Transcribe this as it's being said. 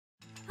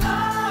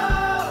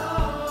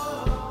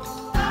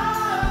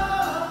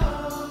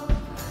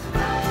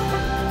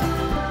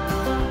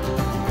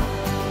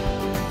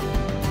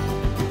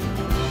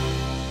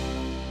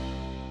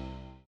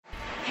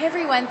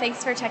everyone.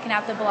 Thanks for checking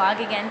out the blog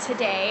again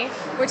today.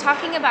 We're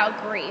talking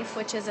about grief,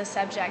 which is a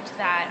subject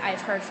that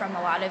I've heard from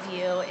a lot of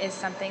you is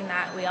something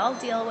that we all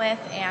deal with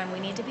and we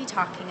need to be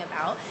talking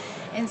about.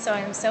 And so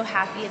I'm so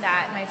happy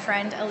that my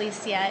friend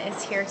Alecia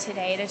is here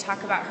today to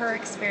talk about her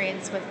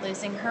experience with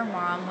losing her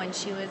mom when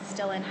she was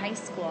still in high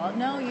school.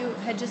 No, you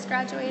had just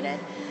graduated?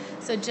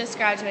 So just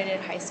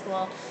graduated high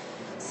school.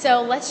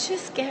 So let's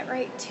just get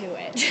right to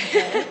it.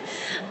 Okay.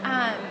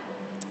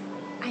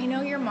 I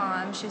know your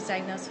mom, she was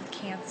diagnosed with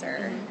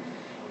cancer,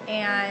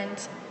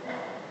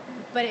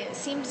 but it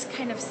seems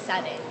kind of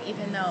sudden,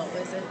 even though it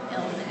was an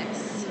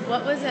illness.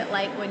 What was it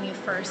like when you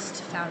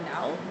first found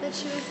out that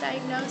she was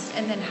diagnosed,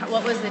 and then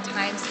what was the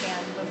time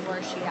span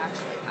before she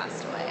actually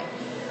passed away?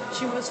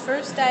 She was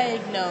first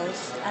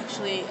diagnosed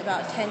actually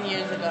about 10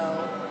 years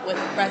ago with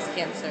breast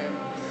cancer,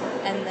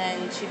 and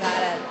then she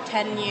got a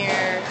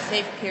 10-year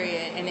safe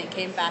period, and it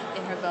came back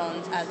in her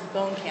bones as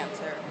bone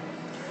cancer.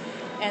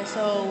 And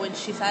so when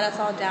she sat us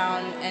all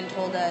down and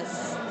told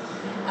us,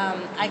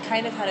 I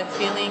kind of had a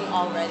feeling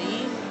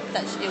already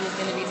that it was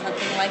going to be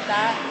something like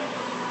that.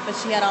 But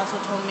she had also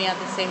told me at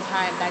the same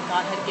time that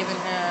God had given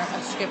her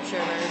a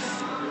scripture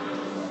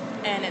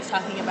verse. And it's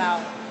talking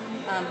about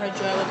her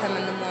joy will come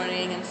in the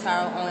morning and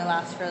sorrow only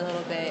lasts for a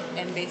little bit.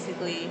 And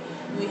basically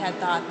we had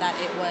thought that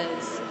it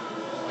was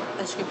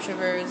a scripture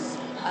verse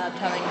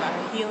telling about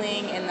her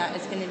healing and that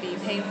it's going to be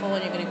painful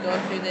and you're going to go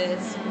through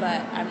this,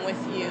 but I'm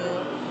with you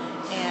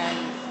and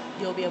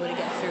you'll be able to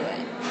get through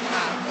it.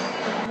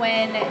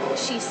 When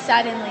she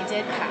suddenly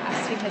did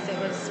pass, because it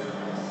was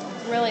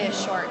really a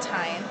short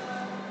time,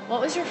 what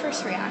was your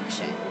first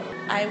reaction?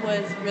 I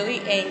was really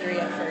angry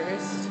at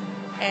first,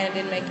 and it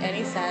didn't make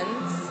any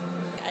sense.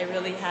 I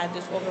really had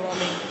this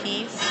overwhelming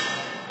peace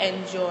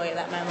and joy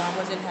that my mom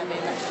was in heaven,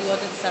 that she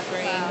wasn't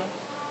suffering. Wow.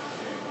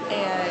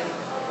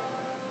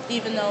 And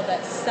even though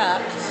that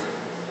sucked,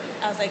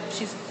 I was like,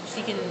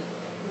 she can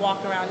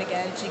walk around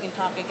again, she can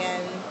talk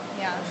again.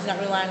 Yeah. She's not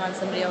relying on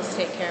somebody else to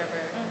take care of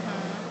her. Mm-hmm.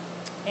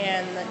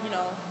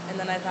 And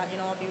then I thought,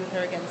 I'll be with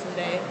her again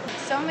someday.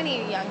 So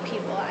many young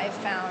people I've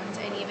found,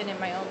 and even in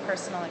my own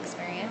personal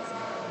experience,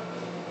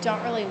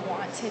 don't really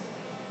want to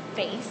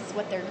face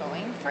what they're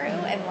going through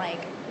and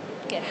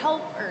get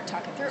help or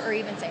talk it through or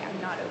even say,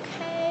 I'm not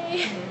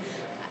okay.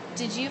 Mm-hmm.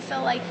 Did you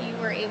feel like you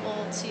were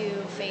able to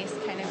face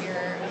kind of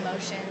your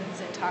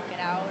emotions and talk it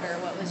out, or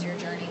what was your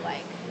journey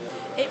like?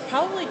 It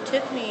probably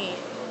took me,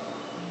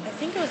 I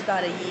think it was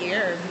about a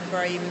year before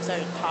I even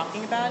started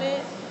talking about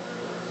it.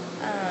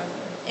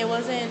 It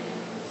wasn't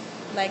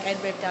like I'd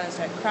break down and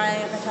start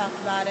crying if I talked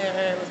about it,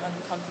 or it was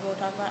uncomfortable to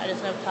talk about it. I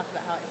just never talked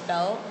about how I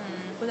felt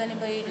with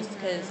anybody, just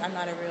because I'm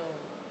not a real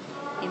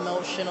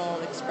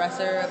emotional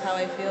expresser of how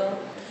I feel.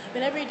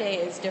 But every day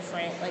is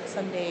different. Like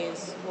some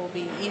days will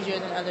be easier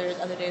than others.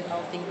 Other days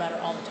I'll think about it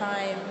all the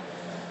time.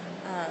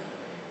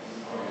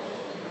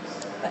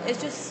 But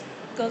it's just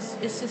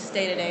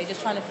day to day,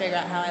 just trying to figure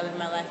out how I live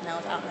my life now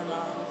without my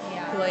mom,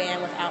 who I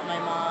am without my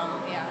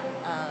mom,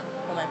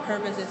 what my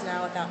purpose is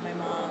now without my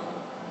mom,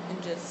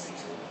 and just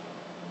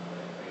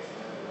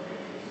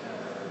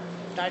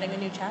starting a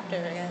new chapter,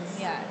 I guess.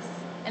 Yes.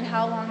 And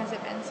how long has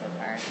it been so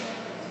far?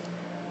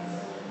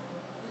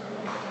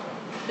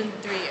 It's been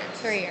 3 years.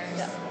 3 years.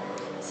 Yeah.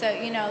 So,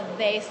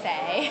 they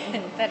say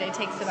that it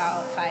takes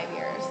about 5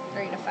 years,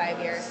 3 to 5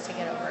 years to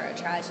get over a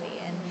tragedy.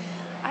 And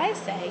I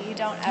say you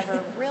don't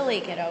ever really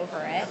get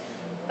over it,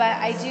 but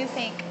I do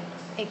think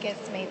it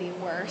gets maybe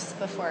worse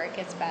before it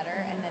gets better,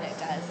 and then it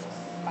does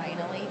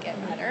finally get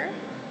better,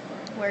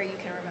 where you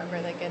can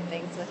remember the good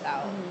things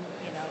without,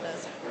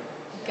 those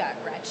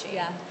gut-wrenching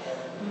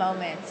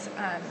moments.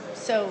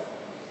 So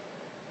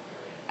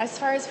as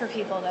far as for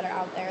people that are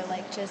out there,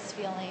 just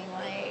feeling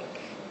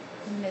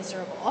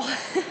miserable,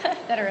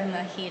 that are in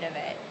the heat of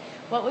it,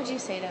 what would you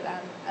say to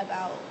them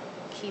about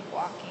keep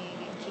walking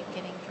and keep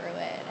getting through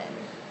it? And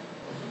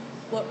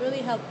what really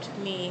helped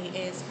me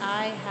is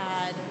I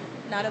had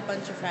not a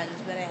bunch of friends,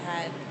 but I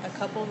had a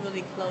couple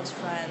really close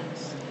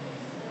friends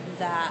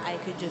that I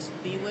could just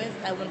be with.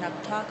 I wouldn't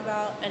have to talk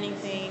about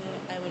anything.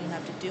 I wouldn't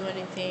have to do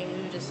anything.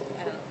 We would just,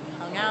 I don't know, if we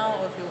hung out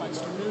or if we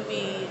watched a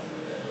movie.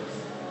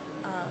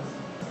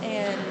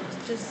 And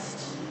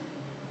just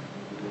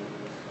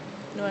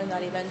knowing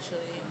that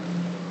eventually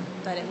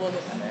that it will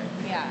get better.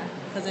 Yeah.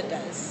 Because it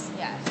does.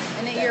 Yes.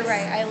 And you're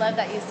right. I love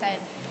that you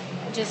said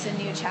just a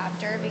new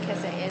chapter,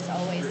 because it is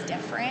always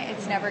different.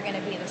 It's never going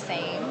to be the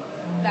same.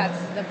 That's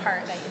the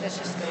part that's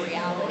just the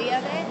reality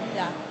of it.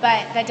 Yeah.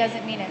 But that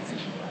doesn't mean it's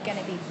going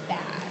to be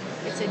bad.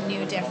 It's a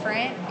new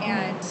different,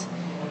 and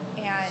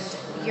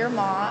your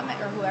mom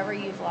or whoever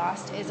you've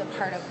lost is a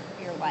part of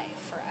your life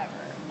forever.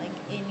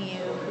 In you,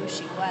 who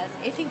she was.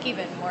 I think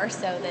even more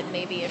so than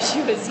maybe if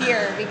she was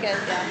here, because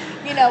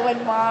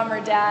when mom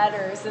or dad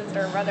or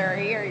sister or brother are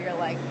here, you're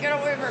like, get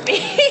away from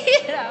me,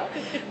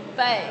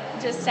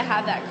 But just to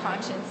have that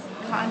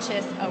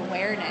conscious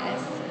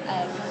awareness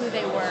of who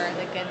they were,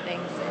 the good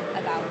things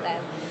about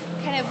them,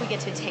 kind of we get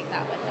to take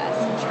that with us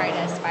and try to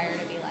aspire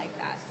to be like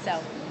that. So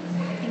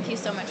thank you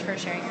so much for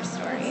sharing your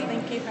story.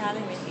 Thank you for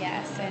having me.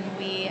 Yes, and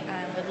we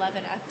would love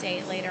an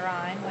update later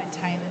on when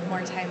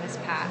more time has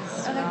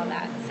passed and all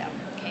that. So,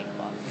 okay,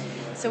 cool.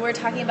 So we're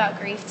talking about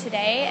grief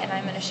today, and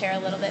I'm going to share a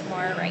little bit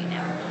more right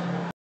now.